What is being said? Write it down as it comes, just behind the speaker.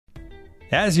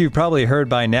As you've probably heard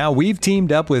by now, we've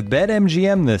teamed up with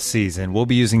BetMGM this season. We'll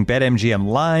be using BetMGM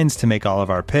lines to make all of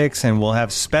our picks, and we'll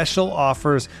have special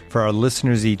offers for our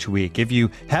listeners each week. If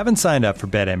you haven't signed up for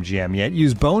BetMGM yet,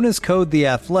 use bonus code The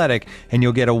Athletic, and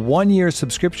you'll get a 1-year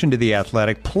subscription to The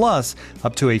Athletic, plus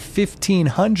up to a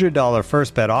 $1,500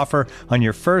 first bet offer on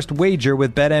your first wager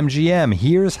with BetMGM.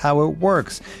 Here's how it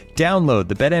works. Download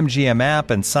the BetMGM app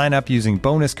and sign up using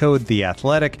bonus code The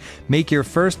Athletic. Make your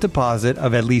first deposit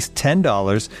of at least $10.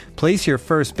 Place your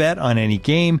first bet on any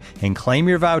game and claim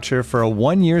your voucher for a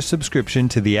 1-year subscription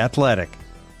to The Athletic.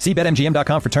 See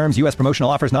BetMGM.com for terms. U.S. promotional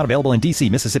offers not available in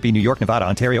D.C., Mississippi, New York, Nevada,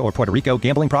 Ontario, or Puerto Rico.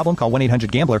 Gambling problem? Call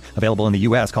 1-800-GAMBLER. Available in the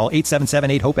U.S. Call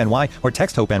 877-8-HOPE-NY or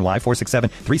text HOPE-NY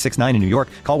 467-369 in New York.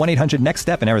 Call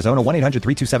 1-800-NEXT-STEP in Arizona.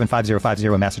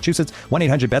 1-800-327-5050 in Massachusetts.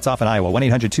 1-800-BETS-OFF in Iowa.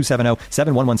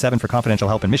 1-800-270-7117 for confidential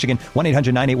help in Michigan.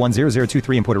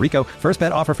 1-800-981-0023 in Puerto Rico. First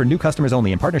bet offer for new customers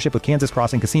only in partnership with Kansas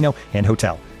Crossing Casino and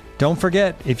Hotel. Don't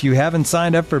forget, if you haven't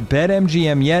signed up for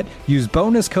BetMGM yet, use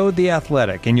bonus code The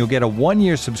Athletic, and you'll get a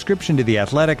 1-year subscription to The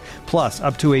Athletic, plus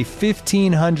up to a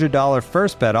 $1,500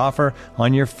 first bet offer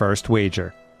on your first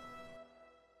wager.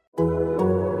 Fields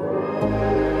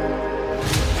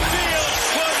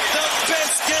put the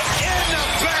biscuit in the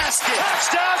basket.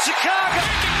 Touchdown, Chicago.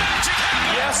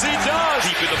 Yes, he does.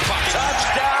 Deep in the pocket.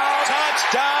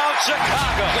 Touchdown,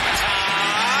 Chicago.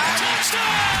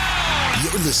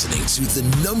 You're listening to the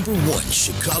 #1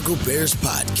 Chicago Bears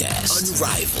podcast.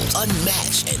 Unrivaled,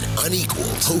 unmatched, and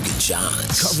unequaled. Hogan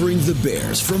Johns. Covering the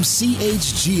Bears from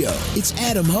CHGO, it's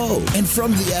Adam Hogue. And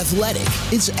from The Athletic,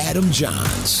 it's Adam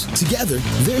Johns. Together,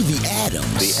 they're the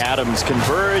Adams. The Adams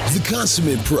converge. The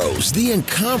consummate pros, the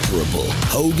incomparable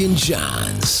Hogan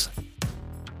Johns.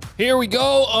 Here we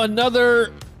go,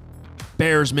 another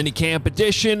Bears minicamp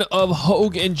edition of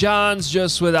Hogue and Johns,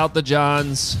 just without the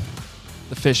Johns.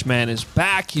 The Fishman is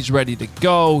back. He's ready to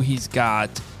go. He's got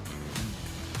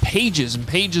pages and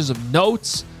pages of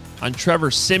notes on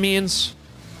Trevor Siemian's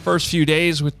first few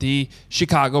days with the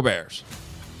Chicago Bears.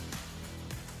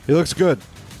 He looks good.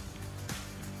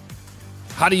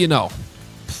 How do you know?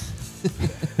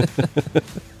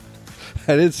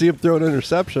 I didn't see him throw an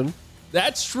interception.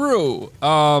 That's true.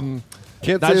 Can't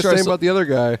say the same about the other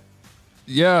guy.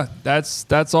 Yeah,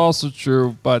 that's also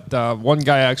true. But one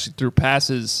guy actually threw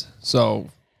passes, so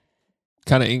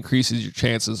kind of increases your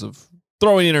chances of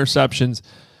throwing interceptions.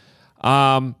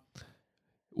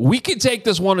 We could take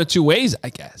this one of two ways, I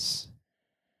guess.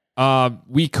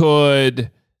 We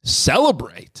could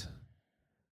celebrate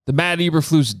the Matt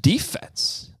Eberflus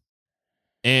defense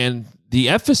and the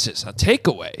emphasis on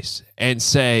takeaways and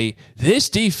say this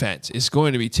defense is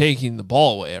going to be taking the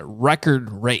ball away at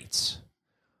record rates.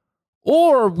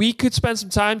 Or we could spend some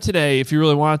time today, if you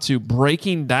really want to,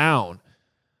 breaking down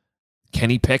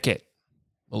Kenny Pickett,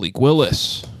 Malik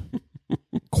Willis,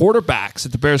 quarterbacks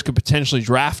that the Bears could potentially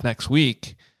draft next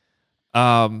week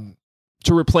to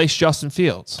replace Justin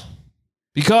Fields.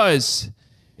 Because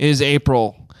it is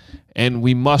April, and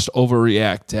we must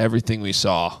overreact to everything we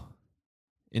saw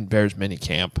in Bears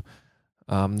minicamp.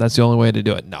 That's the only way to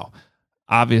do it. No.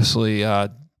 Obviously,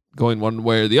 going one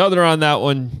way or the other on that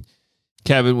one,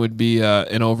 Kevin, would be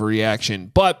an overreaction.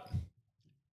 But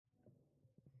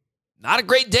not a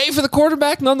great day for the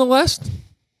quarterback nonetheless.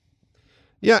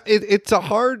 Yeah, it's a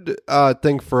hard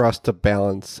thing for us to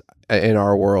balance in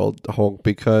our world, Hulk,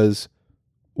 because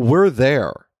we're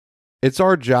there. It's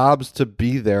our jobs to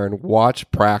be there and watch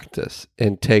practice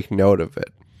and take note of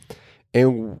it.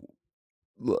 And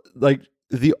like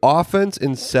the offense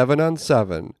in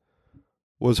 7-on-7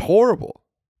 was horrible.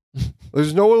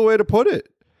 There's no other way to put it.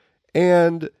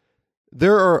 And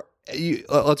there are,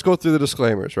 let's go through the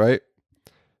disclaimers, right?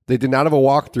 They did not have a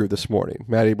walkthrough this morning,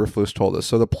 Matt Eberflus told us.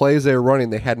 So the plays they were running,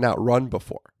 they had not run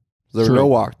before. There was no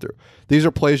walkthrough. These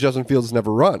are plays Justin Fields has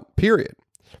never run, period.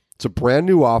 It's a brand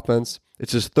new offense.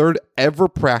 It's his third ever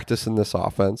practice in this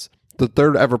offense, the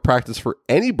third ever practice for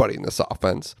anybody in this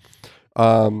offense.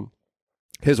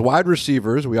 His wide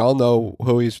receivers, we all know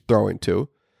who he's throwing to.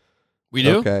 We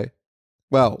do? Okay.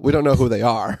 Well, we don't know who they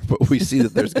are, but we see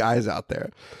that there's guys out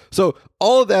there. So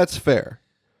all of that's fair.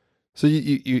 So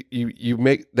you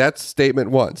make that's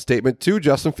statement one. Statement two,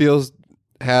 Justin Fields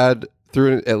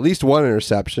threw at least one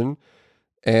interception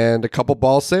and a couple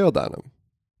balls sailed on him.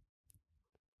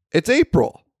 It's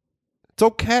April. It's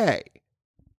okay.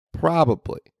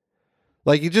 Probably.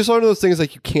 Like, you just one of those things,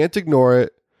 like, you can't ignore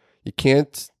it. You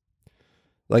can't,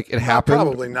 like, it happened.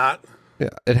 Probably not.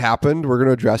 Yeah, it happened. We're going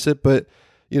to address it. But,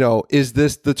 you know, is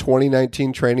this the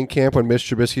 2019 training camp when Mitch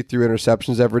Trubisky threw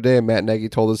interceptions every day and Matt Nagy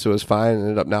told us it was fine and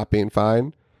ended up not being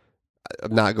fine?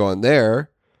 I'm not going there.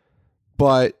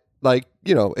 But like,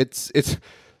 it's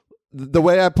the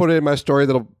way I put it in my story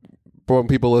that'll, when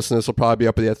people listen to this will probably be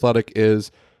up at The Athletic,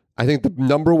 is I think the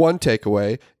number one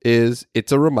takeaway is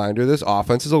it's a reminder this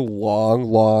offense is a long,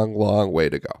 long, long way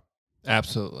to go.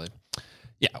 Absolutely.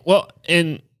 Yeah. Well,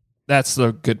 and that's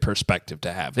the good perspective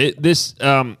to have.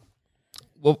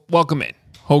 Welcome in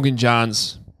Hogan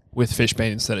Johns with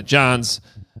Fishbane instead of Johns.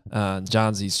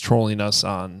 Johnsy's trolling us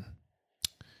on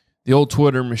the old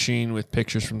Twitter machine with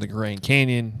pictures from the Grand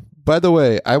Canyon. By the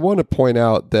way, I want to point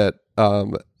out that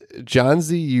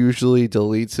Johnsy usually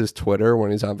deletes his Twitter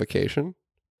when he's on vacation.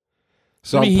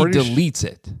 So I mean, he deletes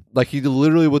it. Like he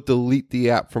literally would delete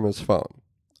the app from his phone.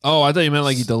 Oh, I thought you meant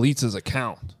like he deletes his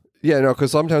account. Yeah, no,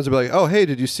 because sometimes it'll be like, oh, hey,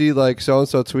 did you see like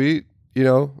so-and-so tweet?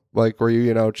 Like were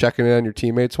you, checking in on your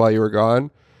teammates while you were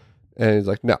gone? And he's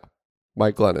like, no.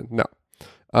 Mike Glennon, no.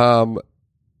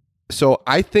 So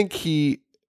I think he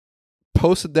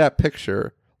posted that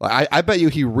picture. Like I bet you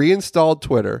he reinstalled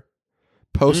Twitter,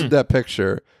 posted that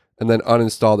picture, and then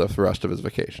uninstalled it for the rest of his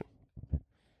vacation.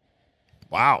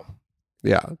 Wow.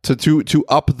 Yeah, to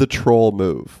up the troll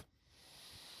move.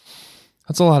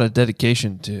 That's a lot of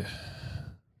dedication to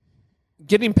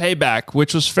getting payback,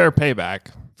 which was fair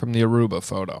payback from the Aruba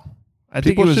photo. I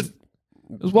think it was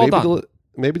well done.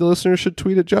 Maybe the listeners should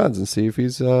tweet at Johns and see if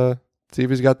he's got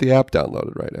the app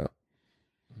downloaded right now.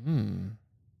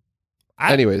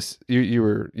 Anyways, you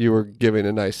were giving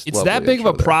a nice. It's that big of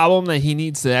a problem that he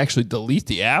needs to actually delete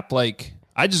the app. Like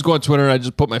I just go on Twitter and I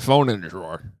just put my phone in a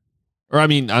drawer, or I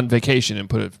mean on vacation and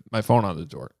put my phone on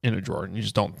in a drawer, and you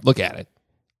just don't look at it.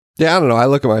 Yeah, I don't know. I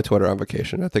look at my Twitter on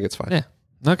vacation. I think it's fine. Yeah.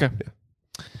 Okay. Yeah.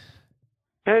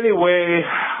 Anyway,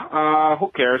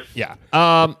 who cares? Yeah.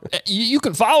 You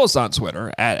can follow us on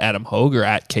Twitter at Adam Hogue or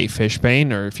at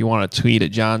KFishbane, or if you want to tweet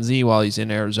at John Z while he's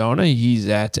in Arizona, he's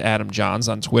at Adam Johns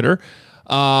on Twitter.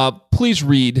 Please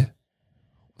read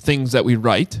things that we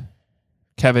write.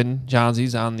 Kevin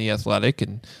Johnsy's on The Athletic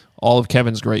and all of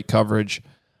Kevin's great coverage,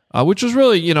 which was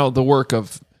really, the work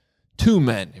of two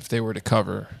men if they were to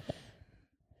cover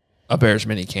a Bears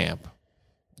minicamp.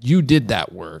 You did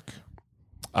that work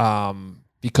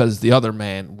because the other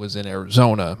man was in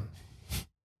Arizona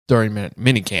during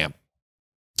minicamp.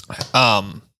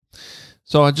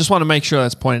 So I just want to make sure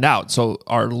that's pointed out. So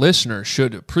our listeners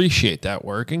should appreciate that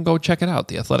work and go check it out.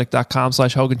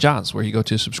 theathletic.com/HoganJohns, where you go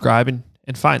to subscribe and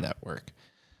find that work.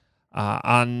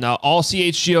 On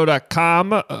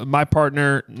allchgo.com, my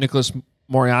partner, Nicholas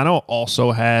Moriano,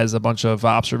 also has a bunch of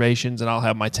observations, and I'll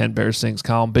have my 10 Bears Things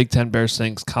column, Big 10 Bears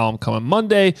Things column coming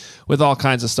Monday with all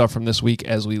kinds of stuff from this week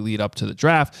as we lead up to the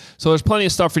draft. So there's plenty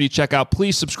of stuff for you to check out.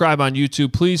 Please subscribe on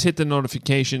YouTube. Please hit the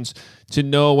notifications to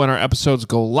know when our episodes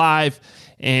go live,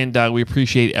 and we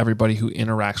appreciate everybody who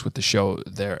interacts with the show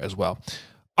there as well.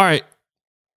 All right.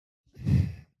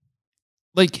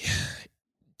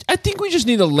 I think we just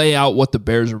need to lay out what the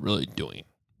Bears are really doing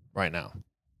right now.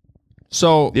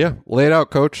 So yeah, lay it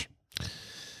out, coach.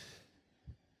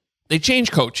 They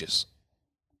changed coaches.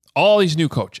 All these new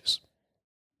coaches.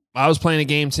 I was playing a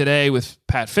game today with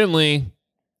Pat Finley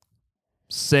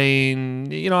saying,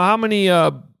 how many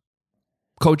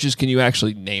coaches can you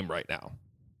actually name right now?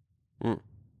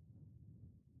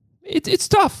 It's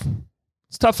tough.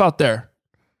 It's tough out there.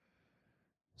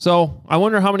 So I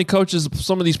wonder how many coaches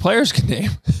some of these players can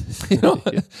name,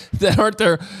 that aren't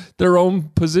their own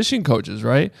position coaches,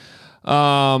 right?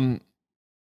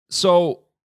 So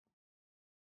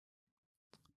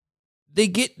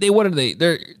they've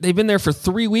been there for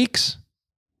 3 weeks,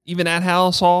 even at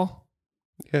Hallis Hall.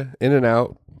 Yeah, in and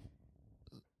out.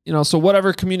 So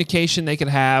whatever communication they could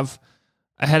have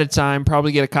ahead of time,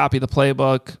 probably get a copy of the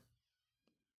playbook,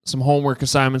 some homework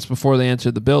assignments before they enter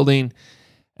the building.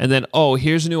 And then,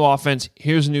 here's a new offense,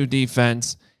 here's a new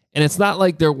defense. And it's not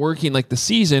like they're working like the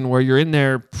season where you're in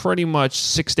there pretty much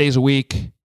 6 days a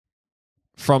week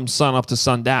from sun up to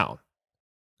sundown.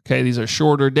 Okay, these are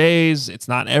shorter days. It's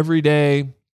not every day.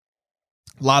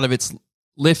 A lot of it's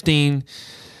lifting.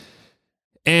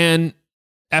 And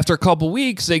after a couple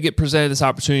weeks, they get presented this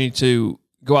opportunity to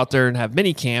go out there and have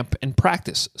mini camp and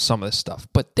practice some of this stuff.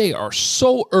 But they are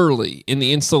so early in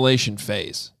the installation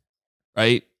phase,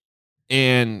 right?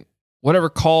 And whatever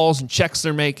calls and checks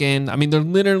they're making, I mean, they're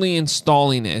literally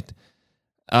installing it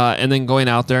and then going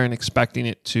out there and expecting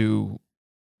it to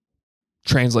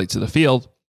translate to the field.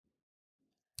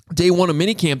 Day 1 of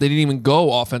minicamp, they didn't even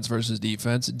go offense versus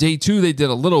defense. Day 2, they did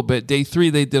a little bit. Day 3,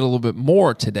 they did a little bit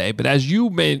more today. But as you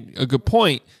made a good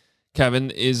point, Kevin,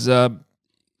 is Matt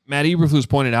Eberflus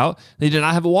pointed out, they did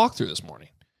not have a walkthrough this morning.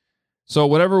 So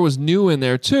whatever was new in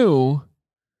there too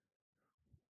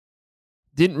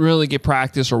didn't really get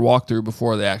practice or walkthrough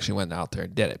before they actually went out there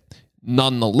and did it.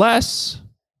 Nonetheless,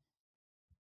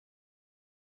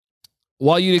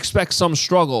 while you'd expect some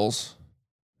struggles,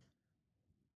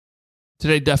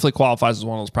 today definitely qualifies as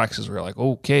one of those practices where you're like,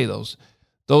 okay, those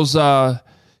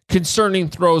concerning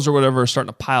throws or whatever are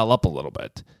starting to pile up a little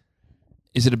bit.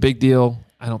 Is it a big deal?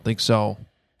 I don't think so.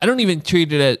 I don't even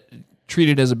treat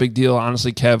it as a big deal,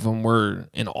 honestly, Kev, when we're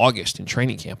in August in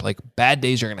training camp. Like, bad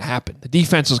days are going to happen. The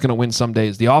defense is going to win some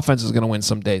days. The offense is going to win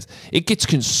some days. It gets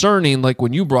concerning, like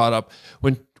when you brought up,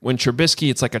 when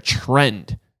Trubisky, it's like a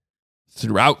trend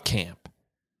throughout camp.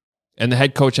 And the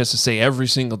head coach has to say every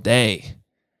single day,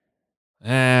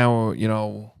 we're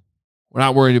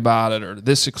not worried about it, or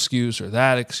this excuse or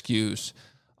that excuse.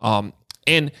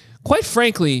 And quite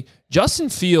frankly, Justin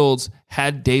Fields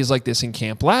had days like this in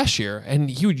camp last year, and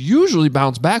he would usually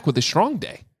bounce back with a strong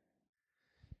day.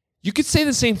 You could say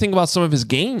the same thing about some of his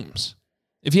games.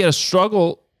 If he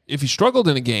struggled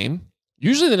in a game,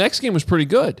 usually the next game was pretty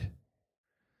good.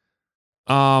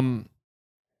 So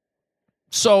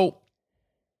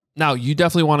now you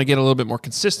definitely want to get a little bit more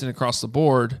consistent across the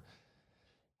board.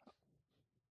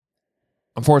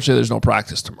 Unfortunately, there's no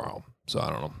practice tomorrow. So I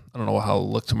don't know how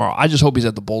it'll look tomorrow. I just hope he's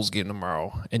at the Bulls game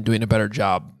tomorrow and doing a better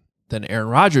job than Aaron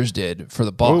Rodgers did for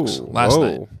the Bucks last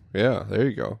night. Yeah, there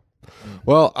you go.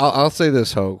 Well, I'll say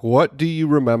this, Hogue. What do you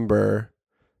remember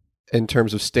in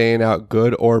terms of staying out,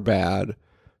 good or bad,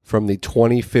 from the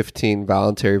 2015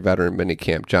 voluntary veteran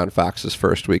minicamp, John Fox's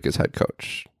first week as head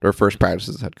coach, or first practice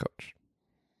as head coach?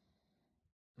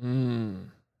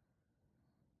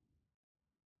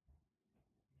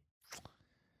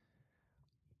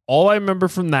 All I remember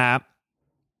from that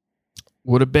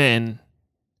would have been,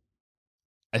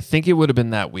 I think it would have been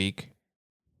that week.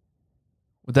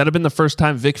 Would that have been the first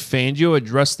time Vic Fangio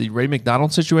addressed the Ray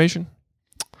McDonald situation?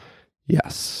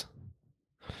 Yes.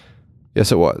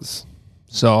 Yes, it was.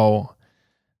 So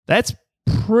that's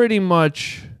pretty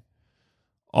much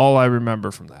all I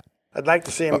remember from that. I'd like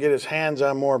to see him get his hands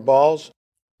on more balls.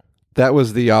 That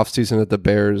was the offseason that the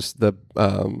Bears,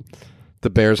 the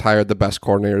Bears hired the best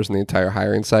coordinators in the entire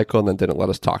hiring cycle and then didn't let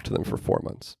us talk to them for 4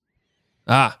 months.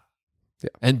 Yeah.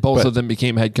 And both of them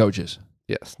became head coaches.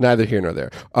 Yes, neither here nor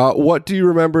there. What do you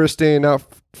remember staying out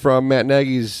from Matt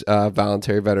Nagy's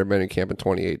voluntary veteran minicamp in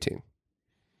 2018?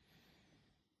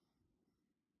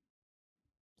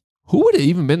 Who would have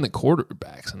even been the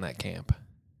quarterbacks in that camp?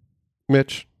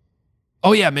 Mitch.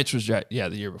 Oh, yeah, Mitch was the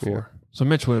year before. Yeah. So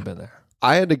Mitch would have been there.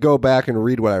 I had to go back and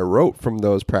read what I wrote from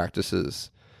those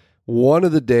practices. One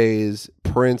of the days,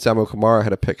 Prince Amukamara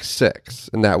had a pick six,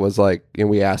 and that was and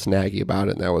we asked Nagy about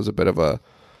it, and that was a bit of a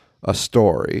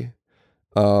story.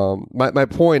 My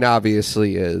point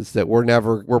obviously is that we're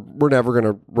never going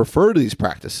to refer to these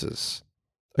practices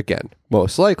again,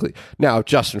 most likely. Now, if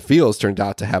Justin Fields turned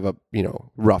out to have a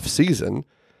rough season,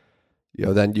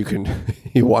 then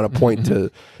you want to point to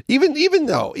even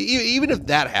if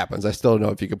that happens, I still don't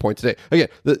know if you can point today. Again,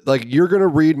 you're going to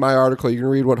read my article, you're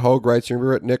going to read what Hogue writes, you're going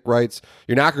to read what Nick writes.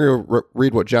 You're not going to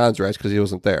read what Johns writes because he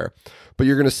wasn't there. But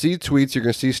you're going to see tweets, you're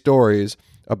going to see stories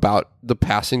about the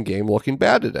passing game looking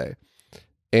bad today.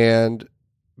 And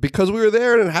because we were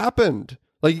there and it happened,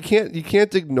 you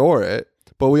can't ignore it,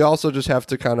 but we also just have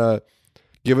to kind of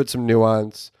give it some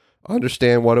nuance,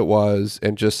 understand what it was,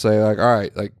 and just say all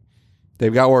right,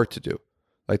 they've got work to do.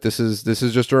 This is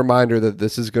just a reminder that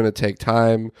this is going to take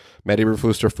time. Matt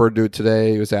Eberflus referred to it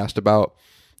today. He was asked about,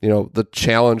 the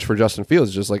challenge for Justin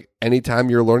Fields. Just anytime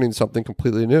you're learning something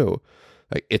completely new,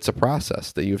 it's a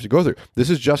process that you have to go through. This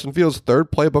is Justin Fields' third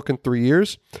playbook in 3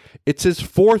 years. It's his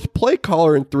fourth play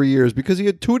caller in 3 years because he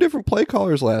had two different play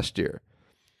callers last year.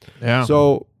 Yeah.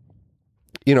 So,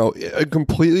 a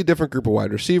completely different group of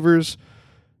wide receivers.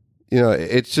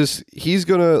 It's just, he's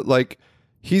going to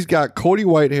he's got Cody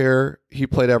Whitehair he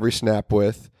played every snap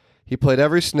with. He played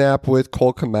every snap with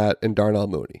Cole Kmet and Darnell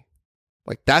Mooney.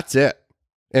 That's it.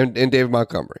 And David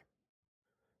Montgomery.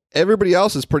 Everybody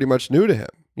else is pretty much new to him.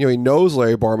 He knows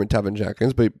Larry Borom and Tevin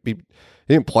Jenkins, but he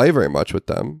didn't play very much with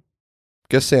them.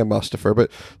 Guess Sam Mustipher.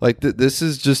 But this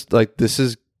is just this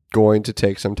is going to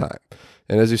take some time.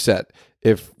 And as you said,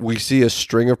 if we see a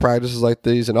string of practices like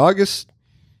these in August,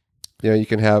 you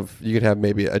can have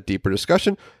maybe a deeper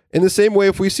discussion. In the same way,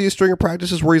 if we see a string of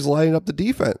practices where he's lining up the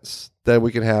defense, then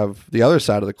we can have the other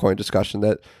side of the coin discussion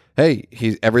that, hey,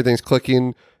 everything's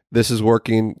clicking, this is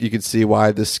working, you can see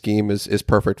why this scheme is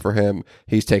perfect for him.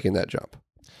 He's taking that jump.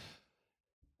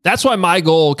 That's why my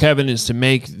goal, Kevin, is to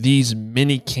make these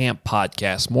mini camp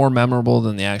podcasts more memorable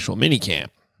than the actual mini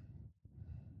camp.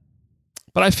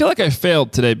 But I feel like I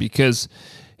failed today because,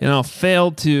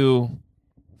 failed to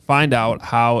find out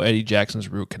how Eddie Jackson's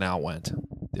root canal went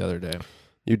the other day.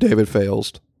 You David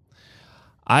Fails.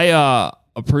 I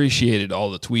appreciated all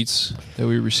the tweets that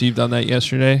we received on that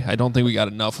yesterday. I don't think we got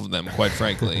enough of them, quite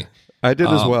frankly. I did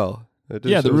as well.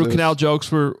 The root canal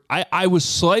jokes were... I was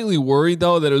slightly worried,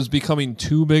 though, that it was becoming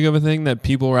too big of a thing, that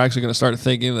people were actually going to start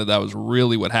thinking that was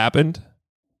really what happened.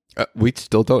 We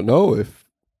still don't know if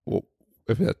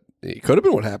it could have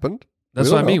been what happened. That's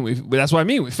what I mean. That's what I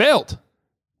mean. We failed.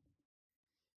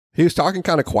 He was talking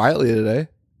kind of quietly today.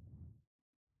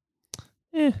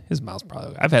 His mouth's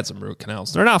probably... I've had some root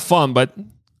canals. They're not fun, but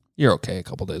you're okay a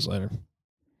couple days later.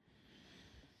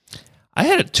 I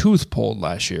had a tooth pulled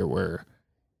last year where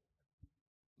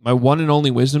my one and only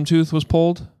wisdom tooth was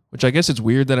pulled, which I guess it's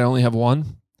weird that I only have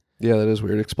one. Yeah, that is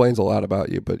weird. It explains a lot about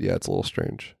you, but yeah, it's a little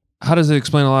strange. How does it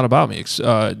explain a lot about me?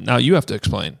 Now you have to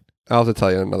explain. I'll have to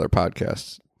tell you in another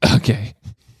podcast. Okay.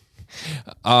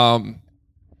 Now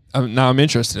I'm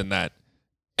interested in that.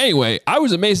 Anyway, I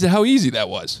was amazed at how easy that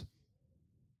was.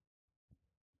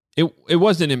 It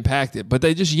wasn't impacted, but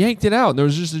they just yanked it out. And there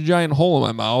was just a giant hole in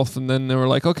my mouth, and then they were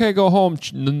like, okay, go home,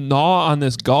 gnaw on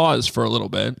this gauze for a little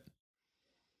bit,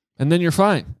 and then you're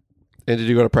fine. And did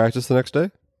you go to practice the next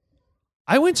day?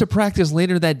 I went to practice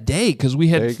later that day because we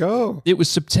had... There you go. It was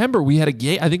September. We had a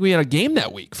game. I think we had a game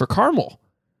that week for Carmel.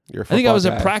 I think I was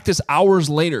at practice hours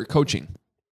later coaching.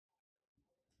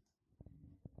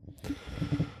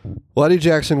 Well, Eddie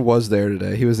Jackson was there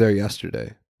today. He was there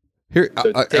yesterday. Here,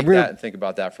 so take that and think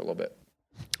about that for a little bit.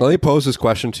 Let me pose this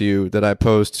question to you that I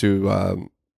posed to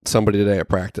somebody today at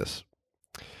practice.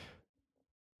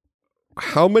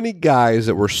 How many guys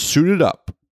that were suited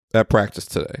up at practice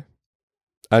today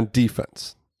on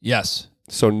defense? Yes.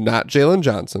 So not Jalen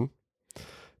Johnson,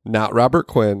 not Robert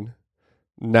Quinn,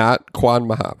 not Quan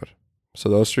Muhammad. So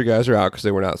those three guys are out because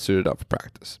they were not suited up for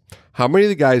practice. How many of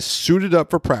the guys suited up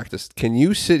for practice can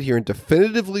you sit here and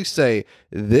definitively say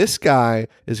this guy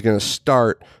is going to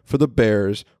start for the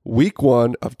Bears week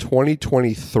 1 of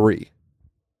 2023?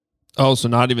 Oh, so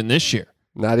not even this year?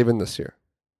 Not even this year.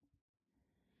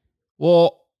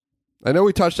 Well, I know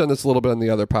we touched on this a little bit on the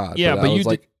other pod. Yeah,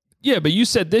 but you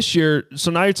said this year,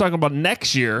 so now you're talking about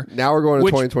next year. Now we're going to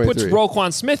 2023. Which puts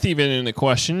Roquan Smith even in the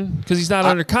question because he's not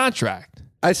under contract.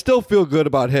 I still feel good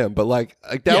about him, but I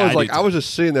was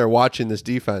just sitting there watching this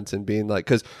defense and being like,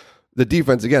 because the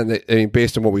defense, again,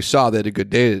 based on what we saw, they had a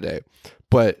good day today.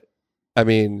 But, I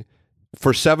mean,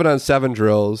 for 7-on-7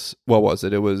 drills, what was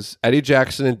it? It was Eddie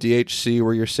Jackson and DHC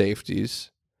were your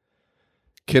safeties.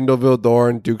 Kindle Vildor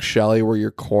and Duke Shelley were your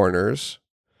corners.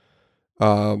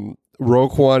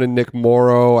 Roquan and Nick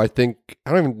Morrow, I don't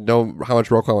even know how much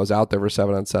Roquan was out there for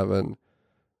 7-on-7.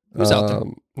 He was out there.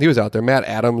 He was out there. Matt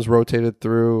Adams rotated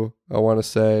through, I want to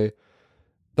say.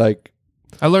 I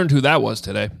learned who that was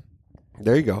today.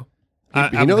 There you go.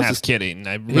 I'm half kidding.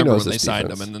 I remember when they signed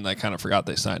him, and then I kind of forgot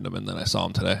they signed him, and then I saw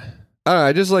him today. I don't know.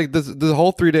 I just like the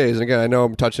whole 3 days. And again, I know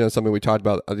I'm touching on something we talked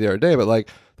about the other day, but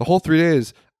the whole 3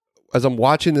 days, as I'm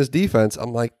watching this defense,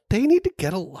 I'm like, they need to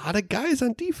get a lot of guys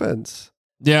on defense.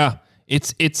 Yeah,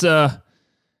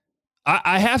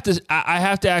 I have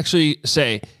to actually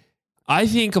say, I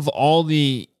think of all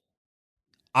the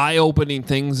eye-opening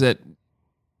things that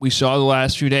we saw the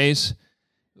last few days,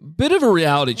 bit of a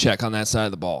reality check on that side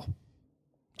of the ball,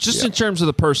 just in terms of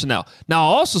the personnel. Now,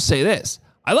 I'll also say this.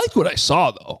 I liked what I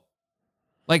saw, though.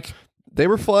 They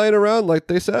were flying around like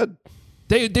they said.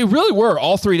 They really were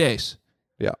all 3 days.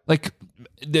 Yeah.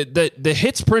 The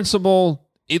hits principle,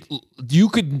 you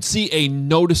could see a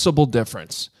noticeable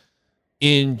difference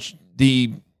in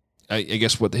the... I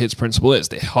guess what the hits principle is.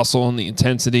 They hustle and the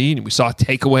intensity, and we saw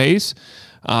takeaways.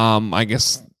 I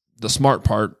guess the smart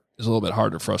part is a little bit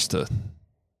harder for us to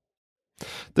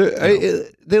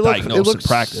diagnose in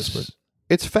practice. But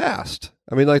it's fast.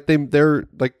 I mean, they're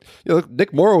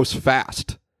Nick Morrow was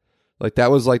fast.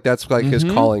 That's his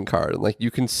calling card, and you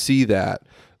can see that,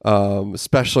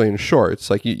 especially in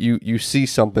shorts. You see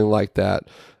something like that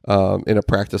in a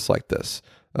practice like this.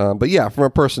 But yeah, from a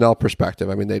personnel perspective,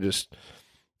 I mean, there's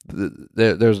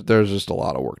just a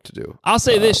lot of work to do. I'll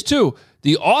say this too.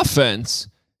 The offense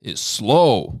is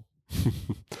slow.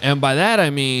 And by that I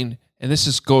mean, and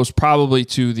this goes probably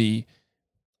to the,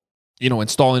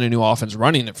 installing a new offense,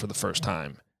 running it for the first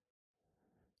time.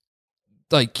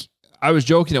 I was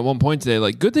joking at one point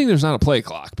today, good thing there's not a play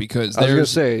clock because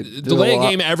there's delay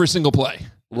game every single play.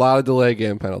 A lot of delay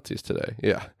game penalties today.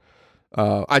 Yeah.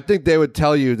 I think they would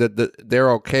tell you that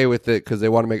they're okay with it because they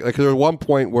want to make, because there was one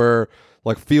point where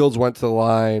Fields went to the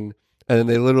line and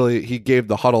then he gave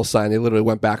the huddle sign. They literally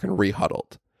went back and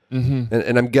re-huddled. Mm-hmm.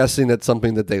 And I'm guessing that's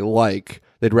something that they like.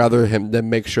 They'd rather them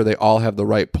make sure they all have the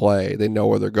right play. They know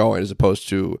where they're going as opposed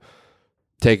to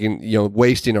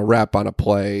wasting a rep on a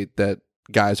play that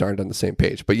guys aren't on the same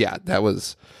page. But yeah, that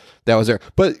was there.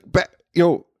 But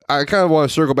I kind of want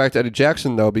to circle back to Eddie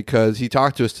Jackson though, because he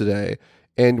talked to us today,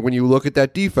 and when you look at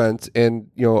that defense,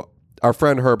 and our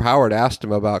friend Herb Howard asked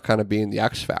him about kind of being the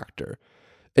X factor,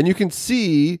 and you can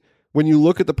see when you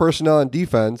look at the personnel on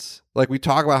defense, like we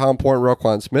talk about how important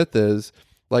Roquan Smith is,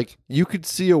 like you could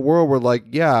see a world where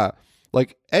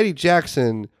like Eddie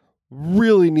Jackson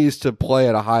really needs to play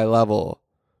at a high level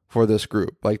for this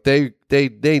group. Like they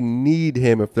need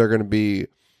him if they're going to be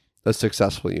a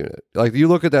successful unit. Like you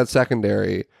look at that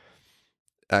secondary,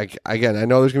 again, I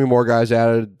know there's going to be more guys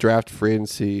added, draft free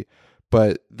agency,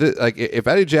 but if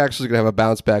Eddie Jackson is going to have a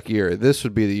bounce back year, this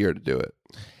would be the year to do it.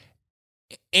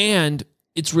 And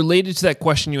it's related to that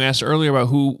question you asked earlier about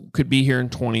who could be here in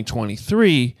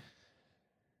 2023.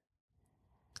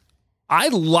 I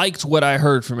liked what I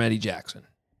heard from Eddie Jackson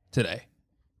today.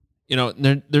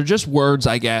 They're just words,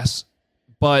 I guess,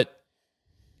 but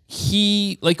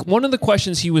he, like, one of the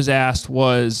questions he was asked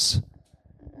was,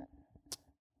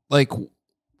 like,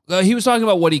 he was talking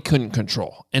about what he couldn't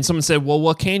control. And someone said, well,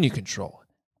 what can you control?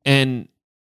 And it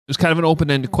was kind of an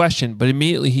open-ended question, but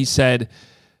immediately he said,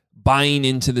 buying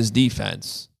into this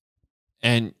defense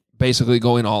and basically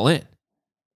going all in.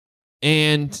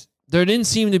 And there didn't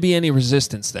seem to be any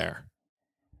resistance there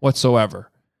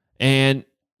whatsoever. And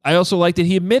I also liked that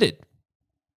he admitted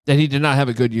that he did not have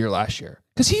a good year last year,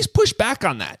 because he's pushed back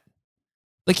on that.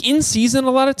 Like in season,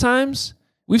 a lot of times,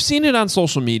 we've seen it on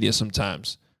social media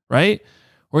sometimes, right?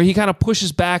 Where he kind of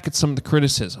pushes back at some of the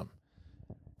criticism.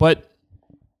 But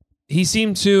he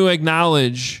seemed to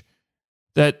acknowledge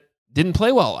that didn't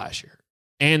play well last year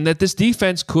and that this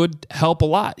defense could help a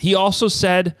lot. He also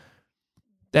said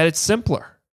that it's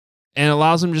simpler and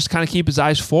allows him to just kind of keep his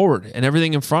eyes forward and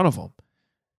everything in front of him.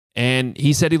 And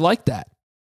he said he liked that.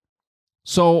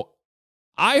 So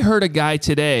I heard a guy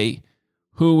today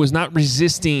who was not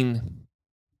resisting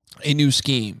a new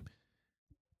scheme.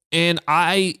 And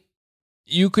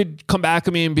you could come back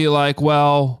at me and be like,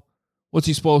 well, what's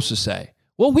he supposed to say?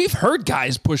 Well, we've heard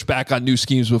guys push back on new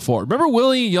schemes before. Remember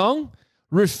Willie Young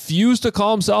refused to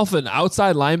call himself an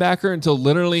outside linebacker until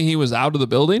literally he was out of the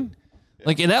building?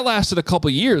 Like, and that lasted a couple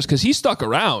of years because he stuck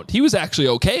around. He was actually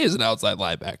okay as an outside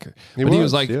linebacker.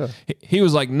 He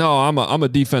was like, no, I'm a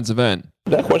defensive end.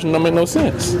 That question don't make no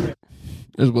sense.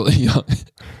 There's Willie Young.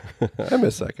 I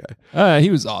miss that guy.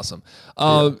 He was awesome.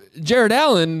 Jared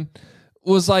Allen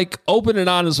was like open and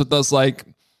honest with us, like,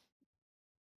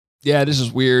 yeah, this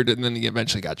is weird, and then he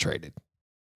eventually got traded.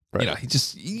 Right.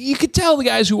 You could tell the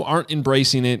guys who aren't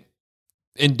embracing it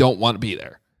and don't want to be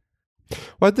there.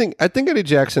 Well, I think Eddie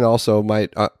Jackson also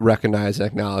might recognize and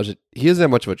acknowledge that he doesn't have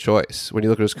much of a choice when you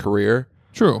look at his career.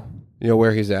 True.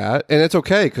 Where he's at. And it's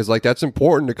okay, because like that's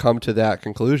important to come to that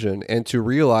conclusion and to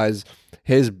realize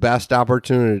his best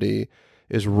opportunity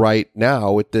is right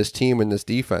now with this team and this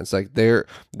defense. Like they're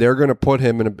going to put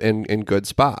him in good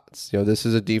spots. This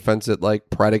is a defense that like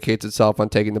predicates itself on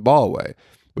taking the ball away,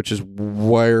 which is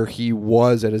where he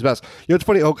was at his best. It's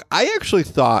funny. I actually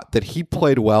thought that he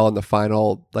played well in the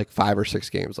final like 5 or 6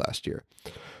 games last year.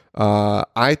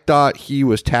 I thought he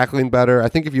was tackling better. I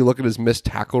think if you look at his missed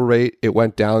tackle rate, it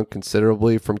went down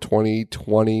considerably from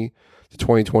 2020 to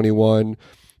 2021.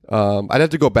 I'd have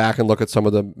to go back and look at some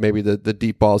of the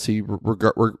deep balls he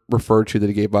referred to that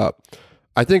he gave up.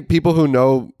 I think people who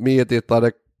know me at The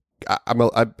Athletic,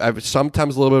 I'm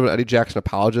sometimes a little bit of an Eddie Jackson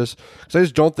apologist, because I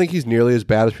just don't think he's nearly as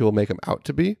bad as people make him out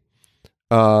to be.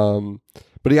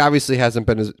 But he obviously hasn't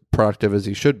been as productive as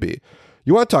he should be.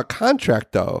 You want to talk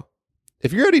contract, though?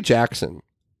 If you're Eddie Jackson,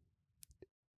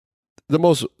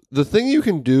 the thing you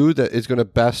can do that is going to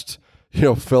best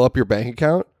fill up your bank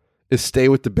account is stay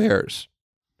with the Bears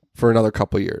for another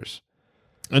couple years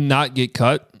and not get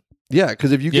cut. Yeah,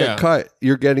 because if you get cut,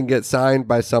 you're get signed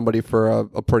by somebody for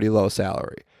a pretty low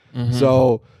salary. Mm-hmm.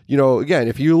 So, again,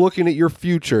 if you're looking at your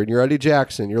future and you're Eddie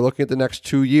Jackson, you're looking at the next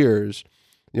 2 years,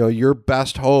 your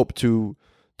best hope to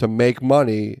make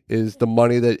money is the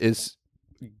money that is,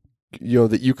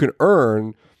 that you can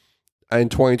earn in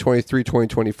 2023,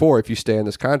 2024 if you stay on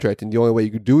this contract. And the only way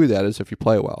you could do that is if you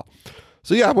play well.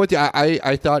 So, yeah, I'm with you.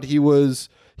 I thought he was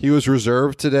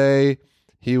reserved today.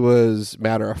 He was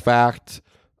matter of fact.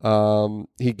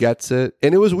 He gets it.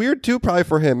 And it was weird too, probably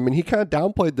for him. I mean, he kind of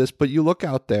downplayed this, but you look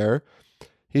out there,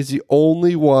 he's the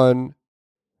only one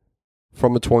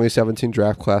from the 2017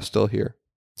 draft class still here.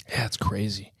 Yeah, it's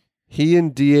crazy. He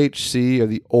and DHC are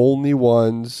the only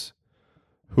ones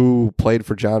who played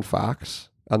for John Fox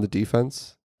on the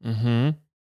defense. Mm-hmm.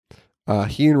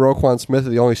 He and Roquan Smith are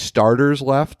the only starters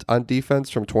left on defense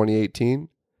from 2018.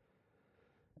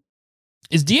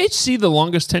 Is DHC the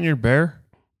longest tenured Bear?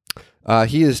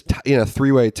 He is in a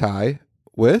 3-way tie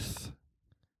with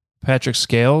Patrick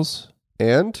Scales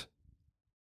and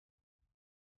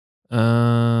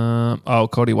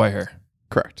Cody Whitehair.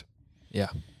 Correct. Yeah.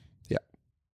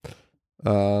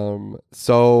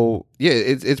 So yeah,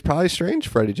 it's probably strange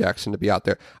for Eddie Jackson to be out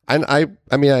there. And I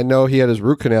mean, I know he had his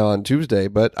root canal on Tuesday,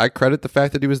 but I credit the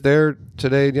fact that he was there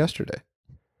today and yesterday.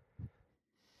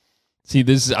 See,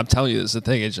 I'm telling you, this is the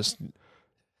thing. It's just,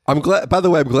 I'm glad, by the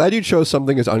way, I'm glad you chose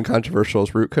something as uncontroversial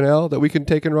as root canal that we can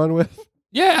take and run with.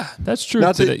 yeah, that's true.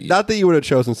 Not that you would have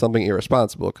chosen something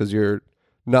irresponsible, because you're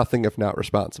nothing if not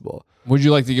responsible. Would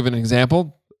you like to give an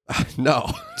example?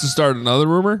 No. To start another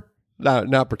rumor?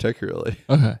 Not particularly.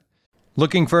 Okay.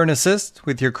 Looking for an assist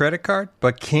with your credit card,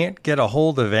 but can't get a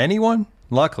hold of anyone?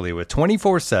 Luckily, with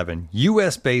 24/7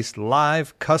 U.S.-based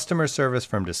live customer service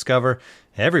from Discover,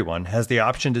 everyone has the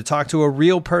option to talk to a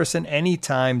real person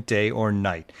anytime, day or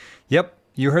night. Yep,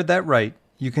 you heard that right.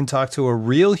 You can talk to a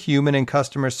real human in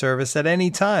customer service at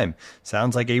any time.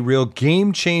 Sounds like a real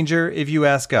game changer if you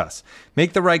ask us.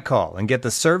 Make the right call and get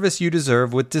the service you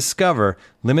deserve with Discover.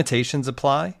 Limitations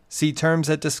apply. See terms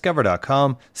at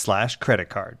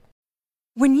discover.com/creditcard.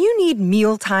 When you need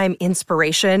mealtime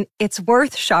inspiration, it's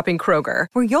worth shopping Kroger,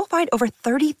 where you'll find over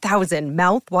 30,000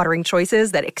 mouth-watering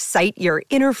choices that excite your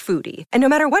inner foodie. And no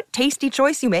matter what tasty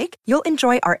choice you make, you'll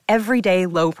enjoy our everyday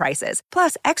low prices,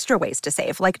 plus extra ways to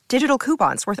save, like digital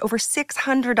coupons worth over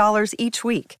 $600 each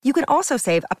week. You can also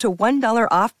save up to $1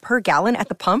 off per gallon at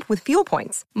the pump with fuel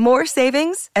points. More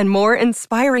savings and more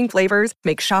inspiring flavors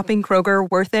make shopping Kroger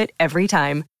worth it every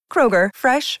time. Kroger,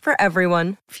 fresh for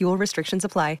everyone. Fuel restrictions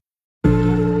apply.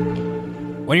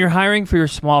 When you're hiring for your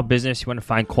small business, you want to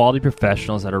find quality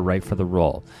professionals that are right for the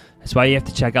role. That's why you have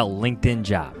to check out LinkedIn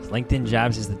Jobs. LinkedIn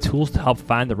Jobs is the tools to help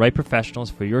find the right professionals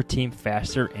for your team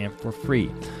faster and for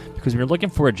free. Because when you're looking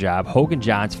for a job, Hogan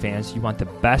Johns fans, you want the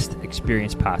best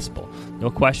experience possible. No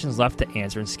questions left to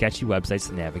answer and sketchy websites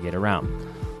to navigate around.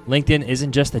 LinkedIn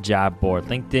isn't just a job board.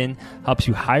 LinkedIn helps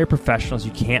you hire professionals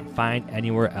you can't find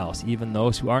anywhere else, even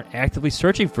those who aren't actively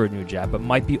searching for a new job but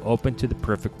might be open to the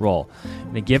perfect role.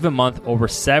 In a given month, over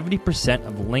 70%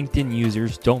 of LinkedIn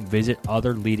users don't visit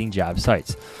other leading job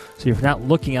sites. So if you're not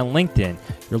looking on LinkedIn,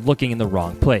 you're looking in the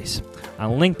wrong place.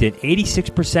 On LinkedIn,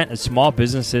 86% of small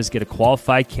businesses get a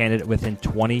qualified candidate within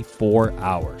 24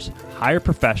 hours. Hire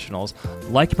professionals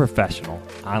like a professional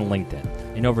on LinkedIn.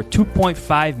 And over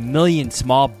 2.5 million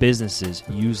small businesses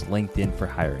use LinkedIn for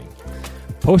hiring.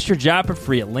 Post your job for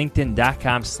free at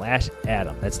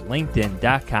linkedin.com/Adam. That's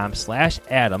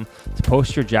linkedin.com/Adam to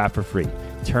post your job for free.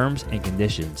 Terms and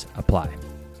conditions apply.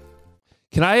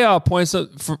 Can I point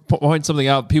something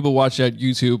out? People watch at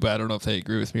YouTube. I don't know if they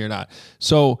agree with me or not.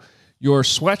 So your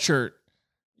sweatshirt,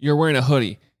 you're wearing a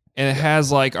hoodie, and it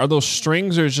has like, are those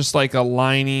strings or is just like a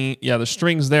lining? Yeah, the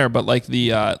strings there, but like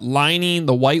the lining,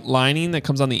 the white lining that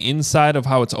comes on the inside of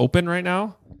how it's open right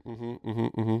now.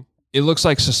 It looks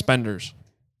like suspenders.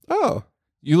 Oh,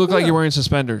 you look like you're wearing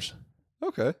suspenders.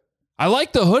 Okay. I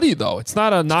like the hoodie though. It's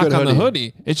not a knock on the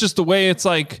hoodie. It's just the way it's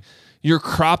like. You're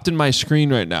cropped in my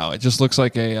screen right now. It just looks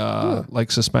like like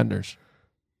suspenders.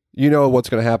 You know what's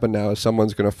going to happen now is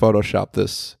someone's going to Photoshop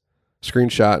this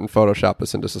screenshot and Photoshop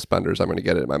this into suspenders. I'm going to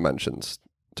get it in my mentions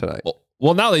tonight.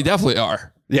 Well, now they definitely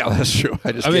are. Yeah, that's true.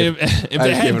 If they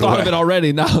hadn't thought of it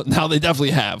already, now they definitely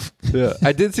have. Yeah,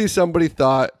 I did see somebody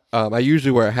thought. I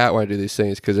usually wear a hat when I do these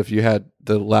things because if you had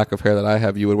the lack of hair that I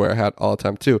have, you would wear a hat all the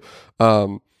time too.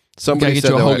 Somebody get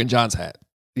you a Hogan Johns hat.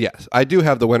 Yes, I do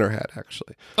have the winter hat,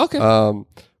 actually. Okay.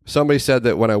 Somebody said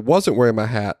that when I wasn't wearing my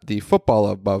hat, the football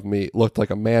above me looked like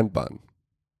a man bun.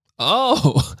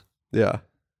 Oh. Yeah.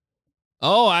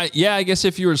 Oh, I guess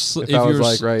if you were like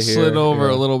right slid here, over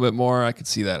a little bit more, I could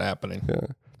see that happening. Yeah.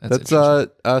 That's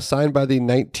signed by the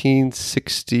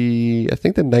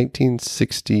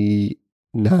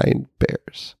 1969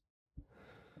 Bears.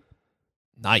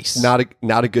 Nice.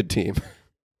 Not a good team.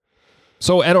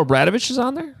 So Ed O'Bradovich is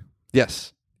on there?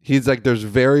 Yes. He's like, there's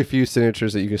very few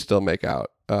signatures that you can still make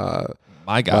out.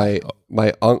 My guy.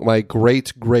 My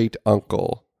great great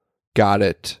uncle got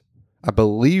it, I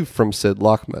believe, from Sid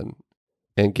Luckman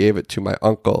and gave it to my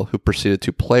uncle, who proceeded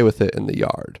to play with it in the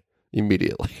yard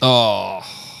immediately. Oh.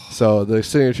 So the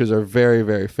signatures are very,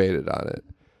 very faded on it.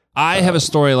 I have a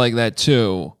story like that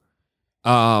too.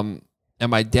 And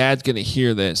my dad's going to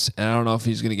hear this, and I don't know if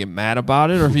he's going to get mad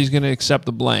about it or if he's going to accept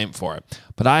the blame for it.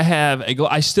 But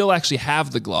I still actually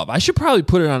have the glove. I should probably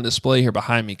put it on display here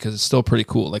behind me because it's still pretty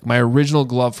cool. Like my original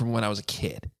glove from when I was a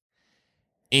kid.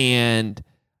 And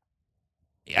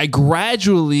I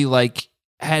gradually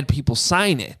had people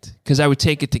sign it because I would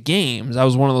take it to games. I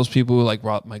was one of those people who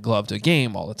brought my glove to a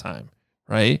game all the time,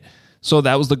 right? So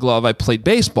that was the glove I played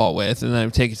baseball with, and then I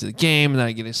would take it to the game, and then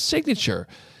I get his signature.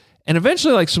 And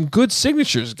eventually, like, some good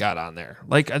signatures got on there.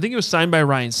 Like, I think it was signed by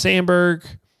Ryan Sandberg.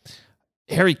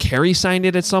 Harry Carey signed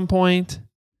it at some point.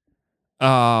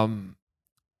 But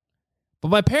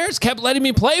my parents kept letting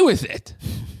me play with it.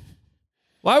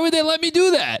 Why would they let me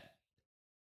do that?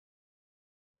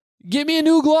 Give me a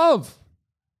new glove.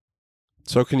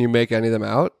 So can you make any of them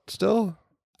out still?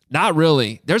 Not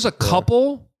really. There's a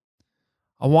couple.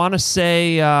 I want to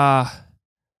say,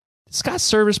 Scott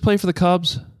Service play for the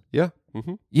Cubs? Yeah.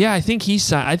 Mm-hmm. Yeah, I think he's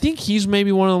signed. I think he's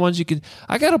maybe one of the ones you could.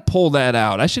 I got to pull that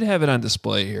out. I should have it on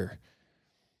display here.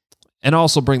 And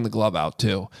also bring the glove out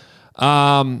too.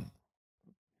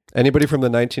 Anybody from the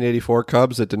 1984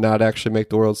 Cubs that did not actually make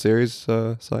the World Series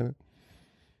sign it?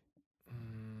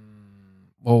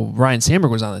 Well, Ryan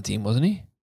Sandberg was on the team, wasn't he?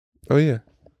 Oh, yeah.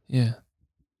 Yeah.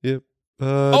 Yep.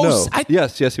 No.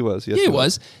 Yes, he was. Yes, he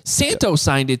was. Santo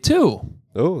signed it too.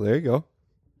 Oh, there you go.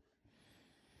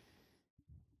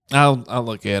 I'll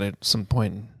look at it at some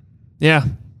point. Yeah.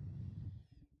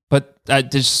 But I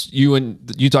just you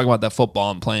talking about that football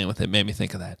and playing with it made me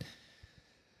think of that.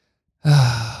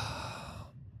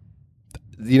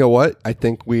 You know what? I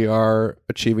think we are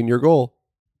achieving your goal.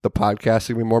 The podcast is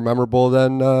going to be more memorable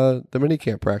than the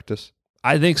minicamp practice.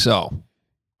 I think so.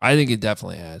 I think it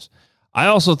definitely has. I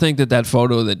also think that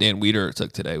photo that Dan Wiederer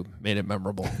took today made it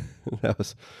memorable.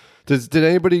 Did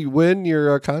anybody win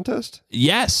your contest?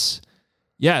 Yes.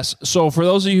 So for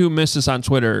those of you who missed this on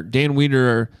Twitter, Dan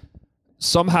Wiederer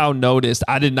somehow noticed.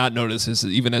 I did not notice this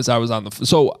even as I was on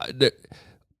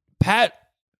Pat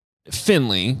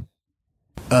Finley.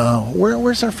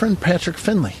 Where's our friend Patrick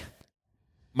Finley?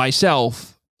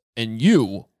 Myself and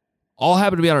you all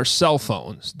happen to be on our cell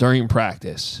phones during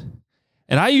practice.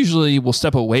 And I usually will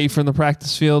step away from the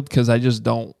practice field because I just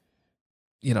don't,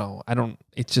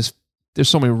 it's just, there's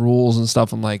so many rules and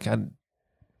stuff. I'm like, I don't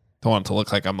want it to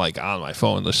look like I'm like on my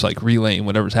phone, just like relaying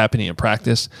whatever's happening in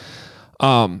practice.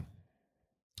 So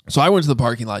I went to the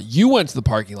parking lot. You went to the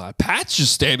parking lot. Pat's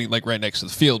just standing like right next to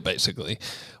the field, basically.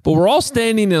 But we're all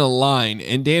standing in a line,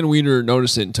 and Dan Wiederer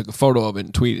noticed it and took a photo of it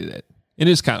and tweeted it. It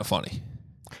is kind of funny.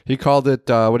 He called it,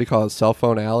 what do you call it, cell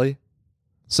phone alley?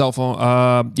 Cell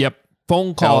phone, yep.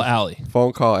 Phone call alley.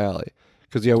 Phone call alley.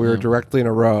 Because, we were directly in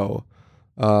a row.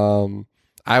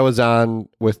 I was on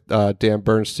with Dan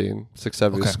Bernstein,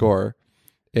 670 Score.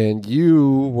 And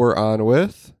you were on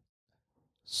with?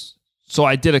 So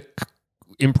I did a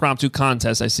impromptu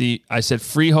contest. I said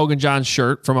free Hogan John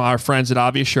shirt from our friends at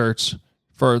Obvious Shirts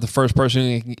for the first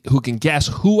person who can guess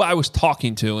who I was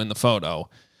talking to in the photo.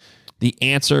 The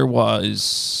answer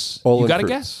was Olin you got to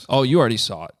guess? Oh, you already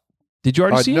saw it. Did you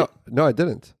already see it? No, I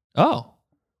didn't. Oh,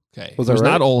 okay. Was it was right?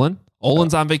 not Olin.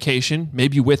 Olin's on vacation,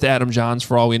 maybe with Adam Johns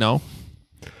for all we know.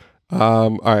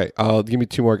 All right. I'll give me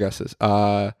two more guesses.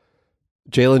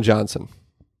 Jalen Johnson.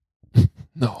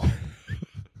 No.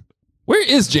 Where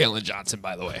is Jalen Johnson,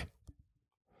 by the way?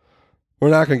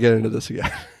 We're not going to get into this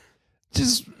again.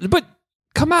 But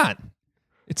come on.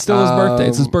 It's still his birthday.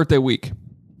 It's his birthday week.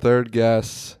 Third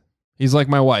guess. He's like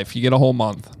my wife. You get a whole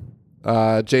month.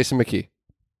 Jason McKee.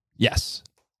 Yes.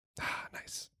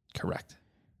 Nice. Correct.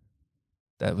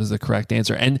 That was the correct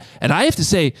answer. And I have to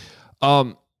say,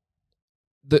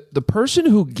 the person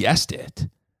who guessed it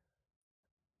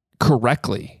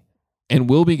correctly and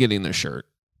will be getting their shirt,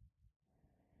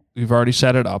 we've already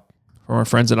set it up from our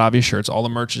friends at Obvious Shirts. All the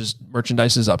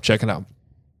merchandise is up. Check it out.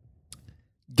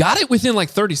 Got it within like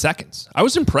 30 seconds. I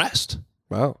was impressed.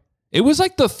 Wow. It was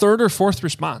like the third or fourth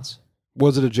response.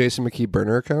 Was it a Jason McKee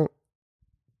burner account?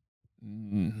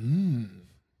 Mm-hmm.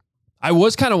 I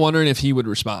was kind of wondering if he would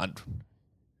respond.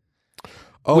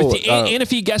 Oh, and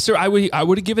if he guessed her, I would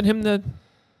have given him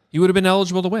he would have been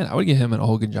eligible to win. I would give him a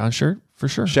Hogan John shirt for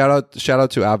sure. Shout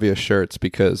out to Obvious Shirts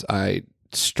because I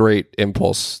straight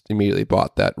impulse immediately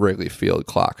bought that Wrigley Field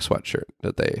clock sweatshirt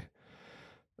that they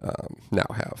now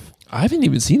have. I haven't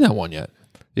even seen that one yet.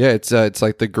 Yeah, it's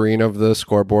like the green of the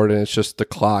scoreboard and it's just the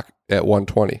clock at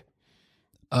 120.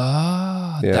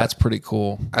 That's pretty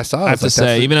cool. I saw it. I have to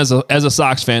say, even as a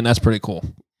Sox fan, that's pretty cool.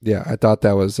 Yeah, I thought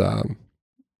that was I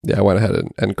went ahead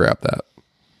and grabbed that.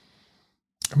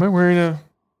 Am I wearing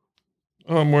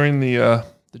I'm wearing the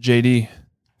JD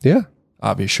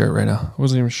Obvious shirt right now. I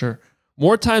wasn't even sure.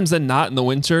 More times than not in the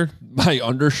winter, my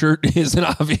undershirt is an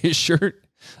Obvious shirt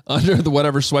under the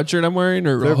whatever sweatshirt I'm wearing,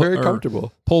 or they're very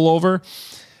comfortable. Pullover.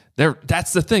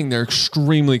 That's the thing. They're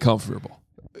extremely comfortable.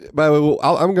 By the way,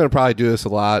 I'm going to probably do this a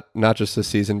lot, not just this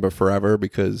season, but forever,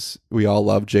 because we all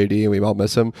love JD and we all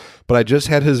miss him. But I just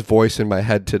had his voice in my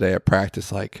head today at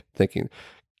practice, like thinking,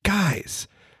 guys,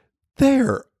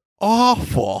 they're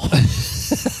awful.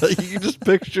 You can just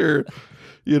picture,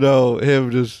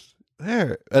 him just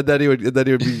there, and then he would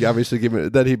be obviously giving.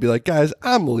 Then he'd be like, "Guys,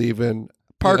 I'm leaving.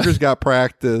 Parker's got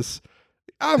practice.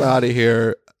 I'm out of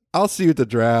here. I'll see you at the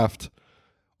draft."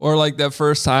 Or like that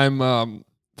first time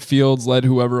Fields led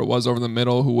whoever it was over the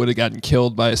middle who would have gotten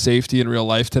killed by a safety in real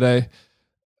life today.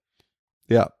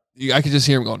 Yeah, I could just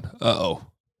hear him going, "Uh-oh,"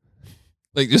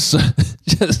 like just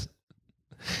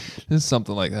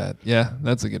something like that. Yeah,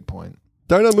 that's a good point.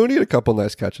 Darnell Mooney had a couple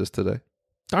nice catches today.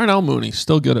 Darnell Mooney,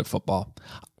 still good at football.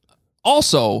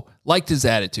 Also, liked his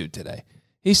attitude today.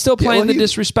 He's still playing the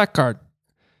disrespect card.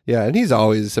 Yeah, and he's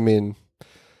always,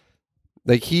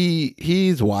 like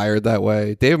he's wired that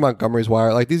way. David Montgomery's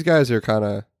wired. Like these guys are kind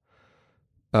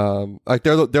of, like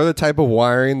they're the type of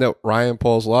wiring that Ryan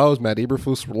Poles loves, Matt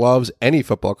Eberflus loves, any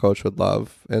football coach would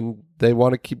love, and they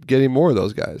want to keep getting more of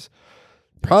those guys.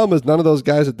 Problem is, none of those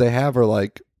guys that they have are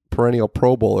like perennial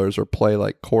Pro Bowlers or play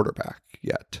like quarterback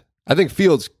yet. I think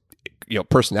Fields,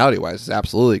 personality wise, is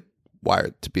absolutely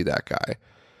wired to be that guy.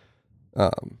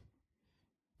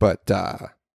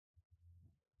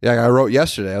 Yeah, I wrote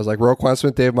yesterday. I was like, Roquan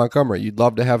Smith, Dave Montgomery. You'd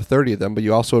love to have 30 of them, but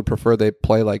you also would prefer they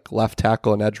play like left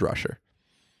tackle and edge rusher.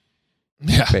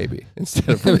 Yeah, maybe instead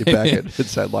of really back at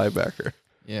inside linebacker.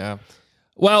 Yeah.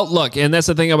 Well, look, and that's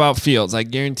the thing about Fields. I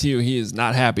guarantee you, he is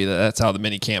not happy that that's how the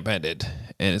mini camp ended,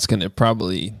 and it's going to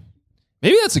probably.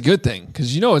 Maybe that's a good thing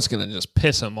because it's going to just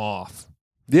piss him off.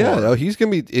 Yeah, no, he's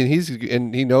going to be,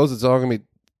 and he knows it's all going to be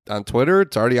on Twitter.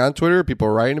 It's already on Twitter. People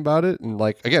are writing about it, and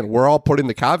like again, we're all putting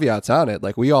the caveats on it.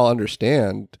 Like we all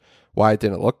understand why it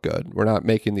didn't look good. We're not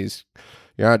making these.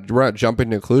 We're not jumping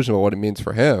to conclusion about what it means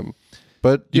for him.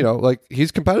 But like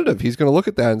he's competitive. He's going to look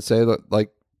at that and say that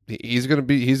like he's going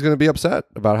to be upset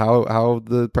about how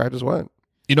the practice went.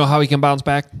 You know how he can bounce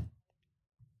back?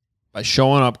 By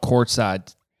showing up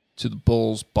courtside to the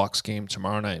Bulls-Bucks game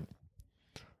tomorrow night.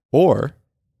 Or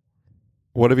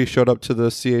what if he showed up to the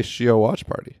CHGO watch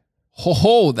party?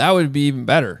 Ho, that would be even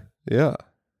better. Yeah.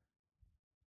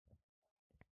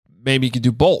 Maybe you could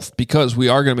do both because we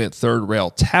are going to be at Third Rail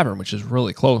Tavern, which is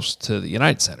really close to the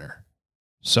United Center.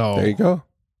 So there you go.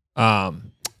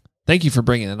 Thank you for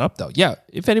bringing it up, though. Yeah,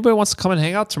 if anybody wants to come and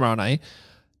hang out tomorrow night,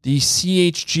 the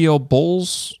CHGO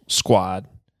Bulls squad,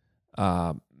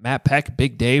 Matt Peck,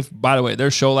 Big Dave. By the way,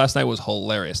 their show last night was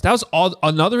hilarious. That was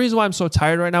another reason why I'm so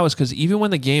tired right now is because even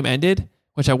when the game ended,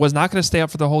 which I was not going to stay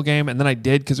up for the whole game, and then I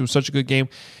did because it was such a good game,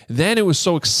 then it was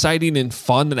so exciting and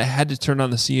fun that I had to turn on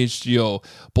the CHGO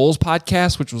Bulls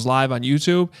podcast, which was live on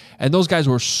YouTube, and those guys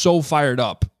were so fired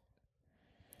up.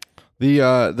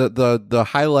 The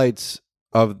highlights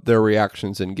of their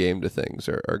reactions in game to things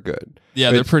are good.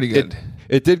 Yeah, they're pretty good.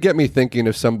 It did get me thinking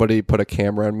if somebody put a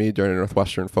camera on me during a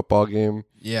Northwestern football game.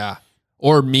 Yeah.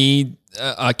 Or me,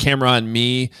 a camera on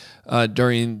me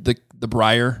during the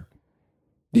Briar.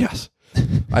 Yes.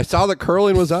 I saw that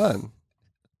curling was on.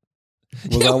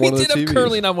 We did have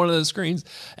curling on one of the screens.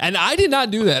 And I did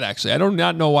not do that, actually. I do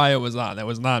not know why it was on. That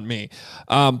was not me.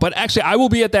 But actually, I will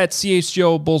be at that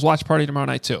CHGO Bulls watch party tomorrow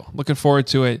night, too. Looking forward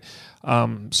to it.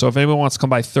 So if anyone wants to come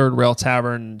by Third Rail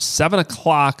Tavern, 7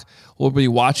 o'clock, we'll be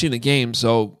watching the game.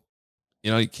 So,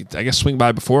 I guess swing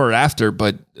by before or after.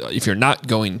 But if you're not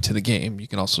going to the game, you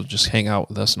can also just hang out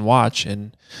with us and watch.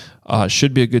 And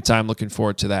should be a good time. Looking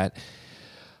forward to that.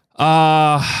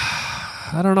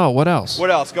 I don't know. What else? What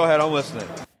else? Go ahead. I'm listening.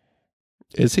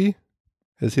 Is he?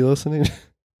 Is he listening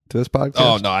to this podcast?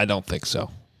 Oh, no, I don't think so.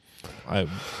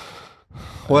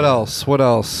 What else? What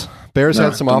else? Bears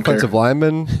had some offensive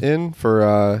linemen in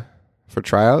for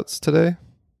tryouts today.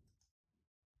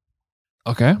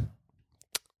 Okay.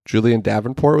 Julian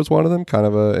Davenport was one of them. Kind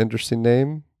of an interesting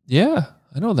name. Yeah,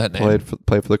 I know that name.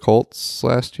 Played for the Colts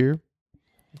last year.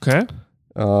 Okay.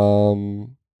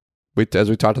 As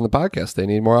we talked in the podcast, they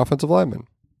need more offensive linemen.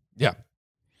 Yeah.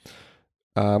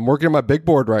 I'm working on my big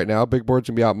board right now. Big board's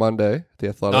going to be out Monday at the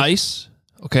Athletic. Nice.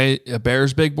 Okay, a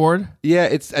Bears big board? Yeah,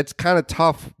 it's kind of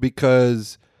tough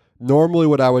because normally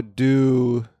what I would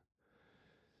do,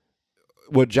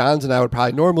 what Johns and I would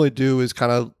probably normally do is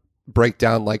kind of break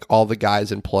down like all the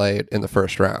guys in play in the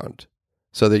first round.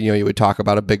 So that, you would talk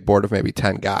about a big board of maybe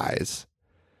 10 guys.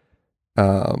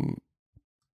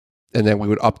 And then we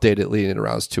would update it leading into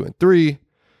rounds 2 and 3.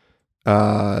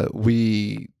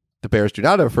 The Bears do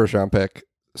not have a first round pick,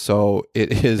 so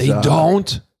it is. They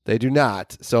don't. They do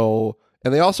not. So,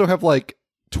 and they also have like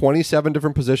 27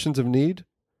 different positions of need.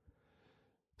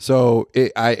 So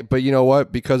but you know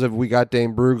what? Because we got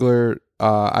Dane Brugler,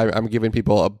 I'm giving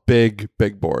people a big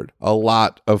board, a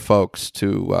lot of folks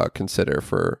to consider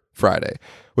for Friday,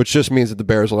 which just means that the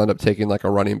Bears will end up taking like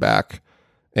a running back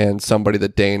and somebody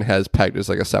that Dane has pegged as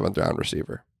like a 7th round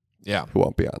receiver. Yeah, who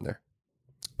won't be on there.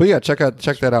 But yeah, check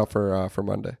that out for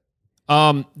Monday.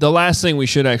 The last thing we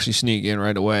should actually sneak in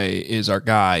right away is our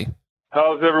guy.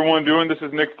 How's everyone doing? This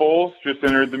is Nick Foles. Just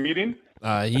entered the meeting.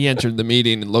 He entered the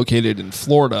meeting located in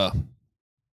Florida.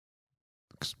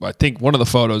 I think one of the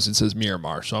photos, it says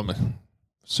Miramar, so I'm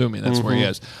assuming that's where he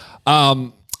is.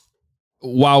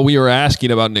 While we were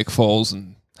asking about Nick Foles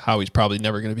and how he's probably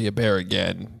never going to be a Bear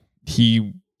again,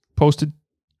 he posted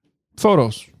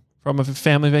photos from a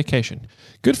family vacation.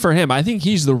 Good for him. I think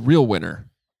he's the real winner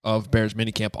of Bears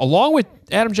minicamp, along with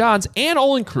Adam Johns and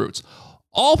Olin Kreutz.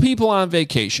 All people on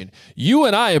vacation. You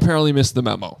and I apparently missed the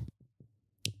memo.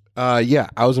 Yeah,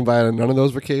 I was invited on none of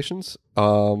those vacations.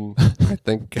 I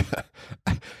think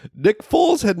Nick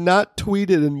Foles had not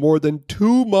tweeted in more than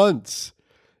 2 months,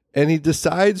 and he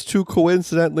decides to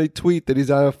coincidentally tweet that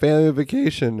he's on a family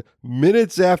vacation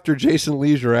minutes after Jason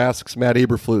Leisure asks Matt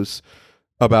Eberflus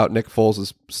about Nick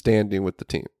Foles' standing with the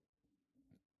team.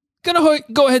 Gonna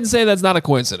go ahead and say that's not a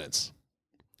coincidence.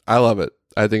 I love it.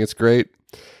 I think it's great.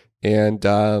 And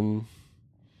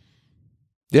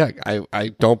yeah, I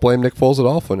don't blame Nick Foles at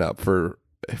all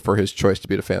for his choice to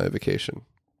be at a family vacation.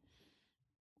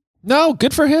 No,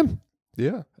 good for him.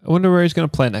 Yeah. I wonder where he's going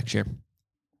to play next year.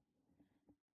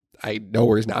 I know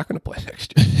where he's not going to play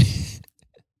next year.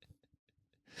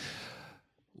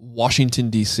 Washington,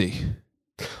 D.C.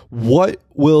 What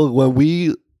will, when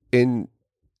we, in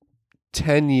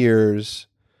 10 years,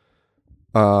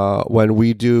 when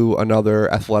we do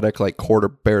another athletic like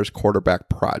Bears quarterback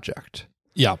project.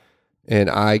 Yeah.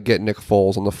 And I get Nick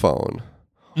Foles on the phone.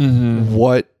 Mm-hmm.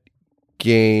 What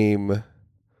game?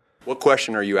 What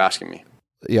question are you asking me?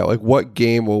 Yeah, like what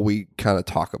game will we kind of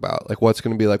talk about? Like what's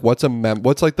going to be like? What's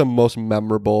like the most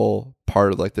memorable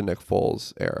part of like the Nick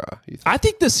Foles era? I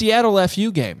think the Seattle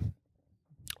FU game.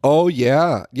 Oh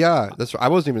yeah. That's I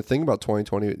wasn't even thinking about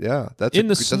 2020. Yeah, that's in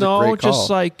the snow, just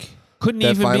like couldn't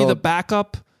that even be the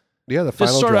backup. Yeah, the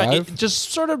final drive.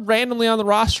 Just sort of randomly on the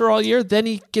roster all year. Then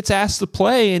he gets asked to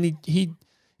play, and he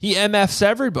MFs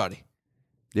everybody.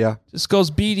 Yeah. Just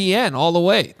goes BDN all the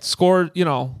way.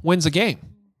 Wins a game.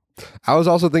 I was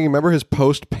also thinking, remember his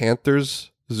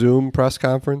post-Panthers Zoom press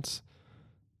conference?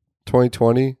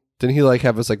 2020? Didn't he like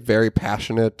have this like very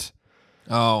passionate...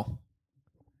 Oh.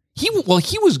 He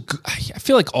was... I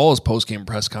feel like all his post-game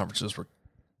press conferences were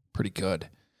pretty good.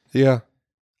 Yeah.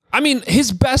 I mean,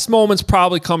 his best moment's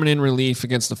probably coming in relief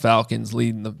against the Falcons,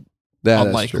 leading the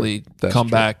unlikely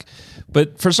comeback. True.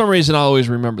 But for some reason, I'll always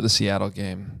remember the Seattle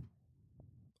game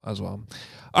as well.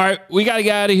 All right, we got to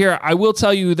get out of here. I will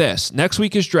tell you this. Next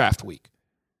week is draft week.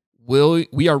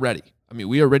 We are ready. I mean,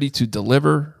 we are ready to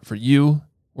deliver for you.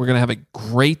 We're going to have a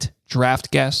great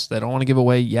draft guest that I don't want to give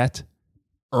away yet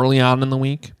early on in the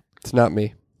week. It's not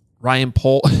me. Ryan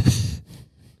Pohl.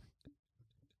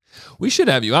 We should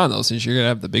have you on, though, since you're going to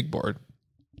have the big board.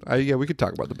 Yeah, we could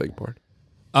talk about the big board.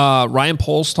 Ryan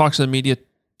Poles talks to the media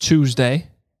Tuesday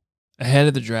ahead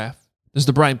of the draft. There's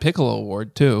the Brian Piccolo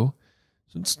Award, too.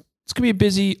 So it's going to be a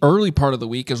busy early part of the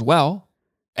week as well.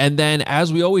 And then,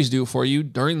 as we always do for you,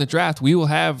 during the draft, we will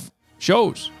have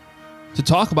shows to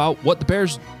talk about what the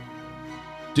Bears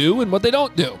do and what they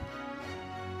don't do.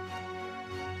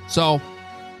 So,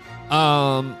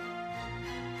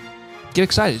 get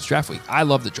excited. It's draft week. I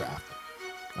love the draft.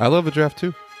 I love the draft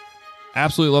too.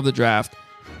 Absolutely love the draft.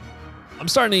 I'm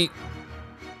starting to...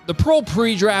 The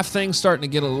pre-draft thing's starting to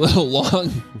get a little long,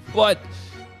 but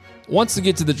once we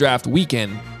get to the draft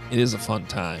weekend, it is a fun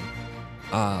time.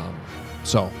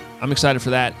 So I'm excited for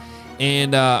that,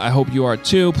 and I hope you are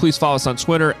too. Please follow us on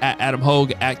Twitter at Adam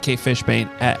Hogue, at KFishbane,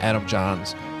 at Adam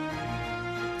Johns.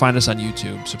 Find us on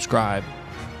YouTube. Subscribe.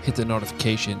 Hit the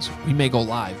notifications. We may go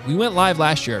live. We went live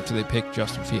last year after they picked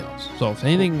Justin Fields. So if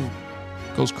anything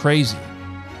goes crazy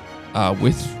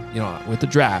with the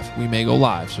draft, we may go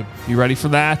live. So be ready for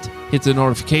that. Hit the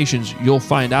notifications. You'll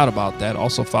find out about that.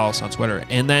 Also follow us on Twitter.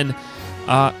 And then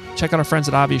check out our friends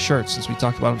at Obvious Shirts, since we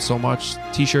talked about them so much.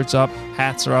 T-shirts up.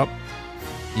 Hats are up.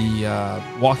 The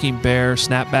Walking Bear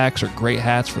snapbacks are great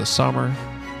hats for the summer.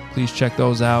 Please check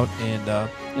those out. And,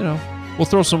 we'll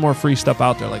throw some more free stuff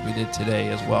out there like we did today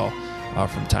as well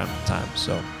from time to time.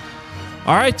 So,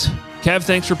 all right. Kev,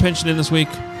 thanks for pinching in this week.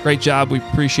 Great job. We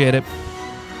appreciate it.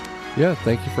 Yeah,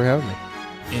 thank you for having me.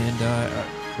 And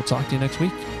we'll talk to you next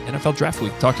week. NFL Draft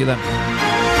Week. Talk to you then.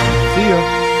 See ya.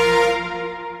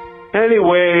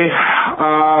 Anyway,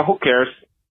 who cares?